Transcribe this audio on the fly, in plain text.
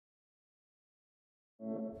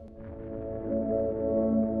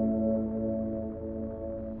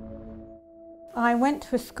I went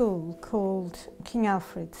to a school called King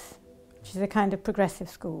Alfred's, which is a kind of progressive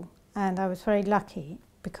school, and I was very lucky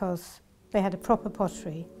because they had a proper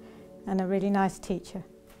pottery and a really nice teacher,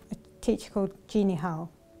 a teacher called Jeannie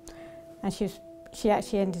Hull, and she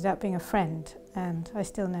actually ended up being a friend, and I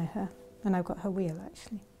still know her, and I've got her wheel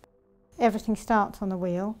actually. Everything starts on the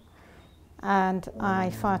wheel, and I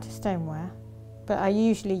fire to stoneware, but I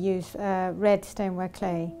usually use red stoneware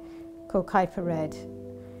clay called Kuiper Red,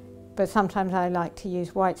 but sometimes I like to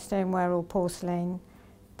use white stoneware or porcelain,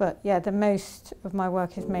 but yeah, the most of my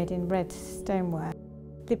work is made in red stoneware.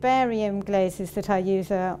 The barium glazes that I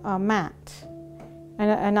use are matte, and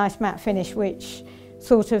a nice matte finish which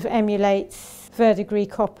sort of emulates verdigris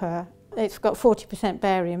copper. It's got 40%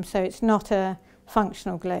 barium, so it's not a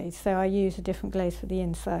functional glaze, so I use a different glaze for the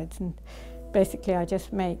insides, and basically I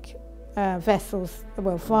just make vessels,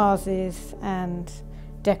 well, vases and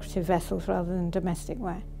decorative vessels rather than domestic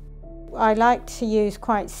ware. I like to use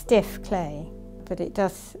quite stiff clay, but it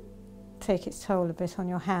does take its toll a bit on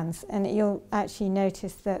your hands, and you'll actually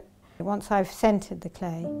notice that once I've centred the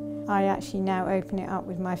clay, I actually now open it up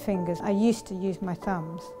with my fingers. I used to use my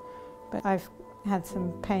thumbs, but I've had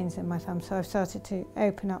some pains in my thumbs, so I've started to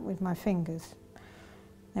open up with my fingers.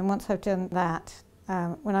 And once I've done that,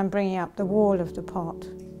 when I'm bringing up the wall of the pot,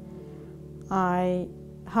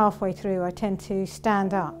 halfway through I tend to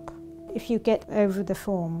stand up. If you get over the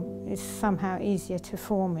form, it's somehow easier to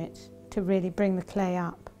form it, to really bring the clay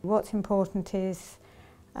up. What's important is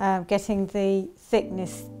getting the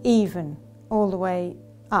thickness even all the way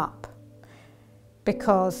up,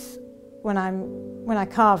 because when I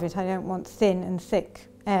carve it, I don't want thin and thick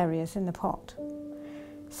areas in the pot.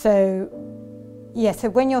 So yeah, so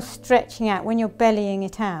when you're stretching out, when you're bellying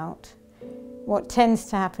it out, what tends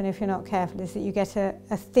to happen if you're not careful is that you get a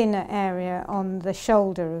thinner area on the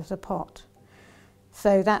shoulder of the pot.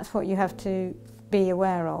 So that's what you have to be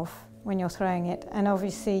aware of when you're throwing it. And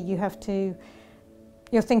obviously you're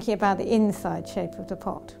thinking about the inside shape of the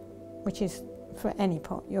pot, which is for any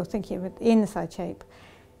pot. You're thinking about the inside shape,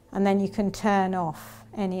 and then you can turn off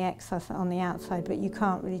any excess on the outside, but you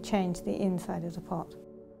can't really change the inside of the pot.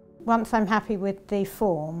 Once I'm happy with the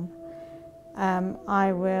form,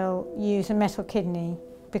 I will use a metal kidney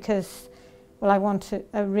because, well, I want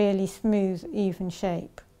a really smooth, even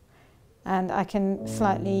shape, and I can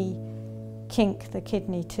slightly kink the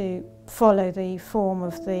kidney to follow the form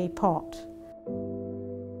of the pot.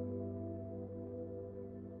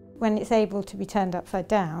 When it's able to be turned upside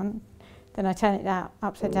down, then I turn it out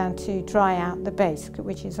upside down to dry out the base,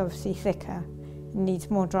 which is obviously thicker and needs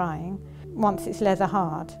more drying. Once it's leather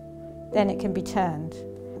hard, then it can be turned.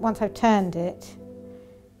 Once I've turned it,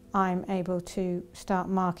 I'm able to start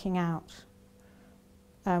marking out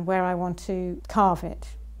where I want to carve it.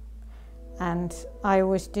 And I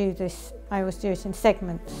always do it in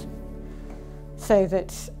segments so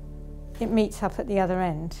that it meets up at the other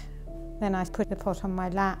end. Then I put the pot on my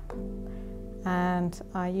lap, and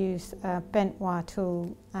I use a bent wire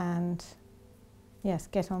tool and, yes,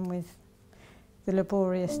 get on with the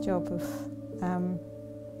laborious job of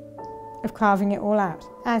carving it all out.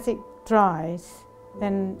 As it dries,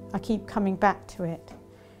 then I keep coming back to it,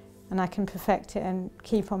 and I can perfect it and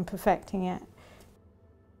keep on perfecting it.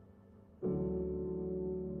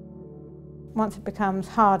 Once it becomes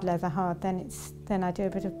hard leather hard, then I do a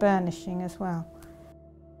bit of burnishing as well.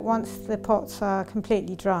 Once the pots are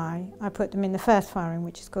completely dry, I put them in the first firing,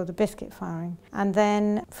 which is called the biscuit firing. And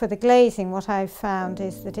then for the glazing, what I've found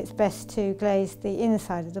is that it's best to glaze the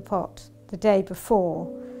inside of the pot the day before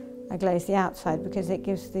I glaze the outside, because it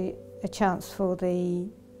gives a chance for the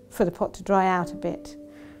pot to dry out a bit,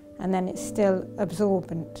 and then it's still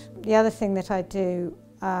absorbent. The other thing that I do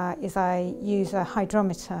is I use a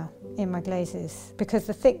hydrometer in my glazes, because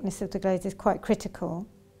the thickness of the glaze is quite critical,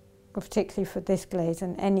 particularly for this glaze,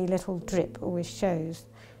 and any little drip always shows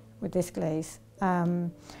with this glaze. So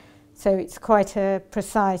it's quite a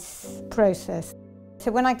precise process.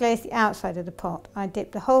 So when I glaze the outside of the pot, I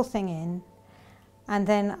dip the whole thing in, and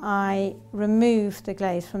then I remove the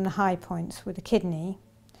glaze from the high points with a kidney,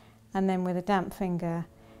 and then with a damp finger,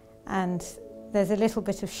 and there's a little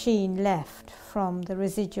bit of sheen left from the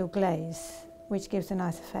residual glaze, which gives a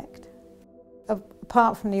nice effect.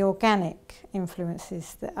 Apart from the organic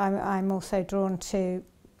influences, I'm also drawn to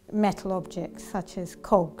metal objects such as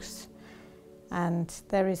cogs, and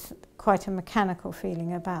there is quite a mechanical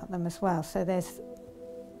feeling about them as well. So there's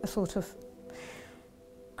a sort of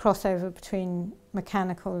crossover between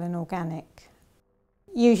mechanical and organic.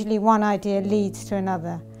 Usually one idea leads to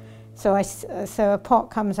another. So a pot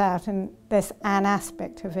comes out and there's an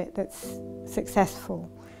aspect of it that's successful,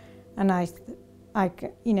 and I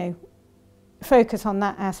focus on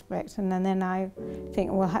that aspect, and then I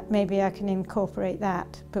think, well, maybe I can incorporate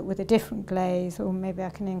that but with a different glaze, or maybe I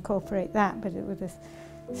can incorporate that but with a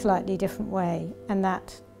slightly different way, and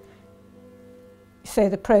that, so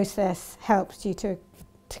the process helps you to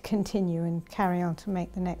continue and carry on to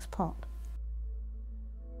make the next pot.